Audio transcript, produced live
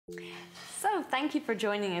So, thank you for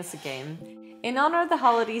joining us again. In honor of the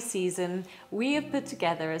holiday season, we have put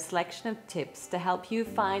together a selection of tips to help you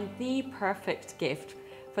find the perfect gift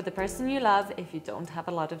for the person you love if you don't have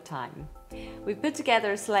a lot of time. We've put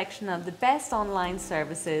together a selection of the best online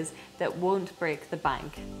services that won't break the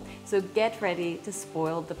bank. So get ready to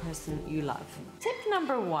spoil the person you love. Tip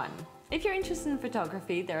number 1. If you're interested in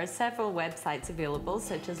photography, there are several websites available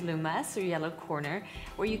such as Lumas or Yellow Corner,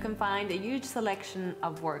 where you can find a huge selection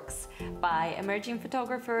of works by emerging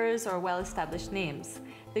photographers or well-established names.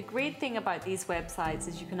 The great thing about these websites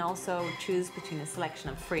is you can also choose between a selection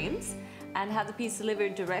of frames and have the piece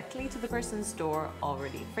delivered directly to the person's door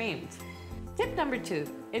already framed. Tip number 2.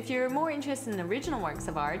 If you're more interested in original works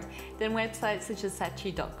of art, then websites such as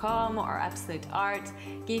Saatchi.com or Absolute Art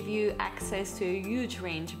give you access to a huge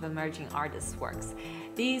range of emerging artists' works.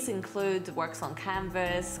 These include works on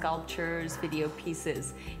canvas, sculptures, video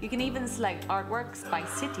pieces. You can even select artworks by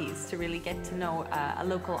cities to really get to know a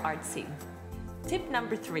local art scene. Tip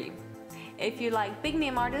number 3. If you like big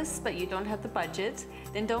name artists but you don't have the budget,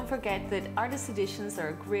 then don't forget that artist editions are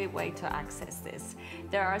a great way to access this.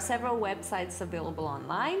 There are several websites available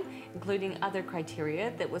online, including Other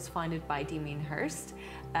Criteria that was founded by Damien Hirst,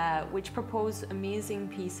 which propose amazing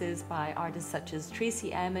pieces by artists such as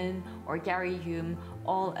Tracey Emin or Gary Hume,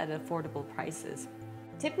 all at affordable prices.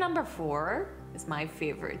 Tip number 4 is my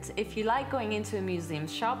favorite. If you like going into a museum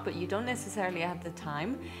shop but you don't necessarily have the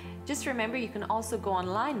time, just remember you can also go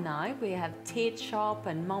online now. We have Tate Shop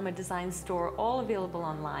and MoMA Design Store all available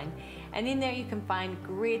online, and in there you can find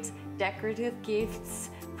great decorative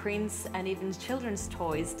gifts, prints and even children's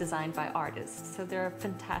toys designed by artists. So they're a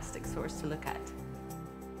fantastic source to look at.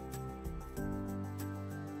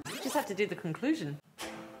 Just have to do the conclusion.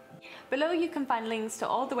 Below you can find links to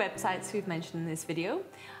all the websites we've mentioned in this video.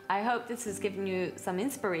 I hope this has given you some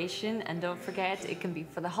inspiration, and don't forget it can be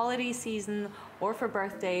for the holiday season or for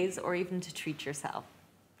birthdays or even to treat yourself.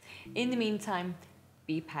 In the meantime,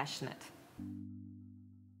 be passionate.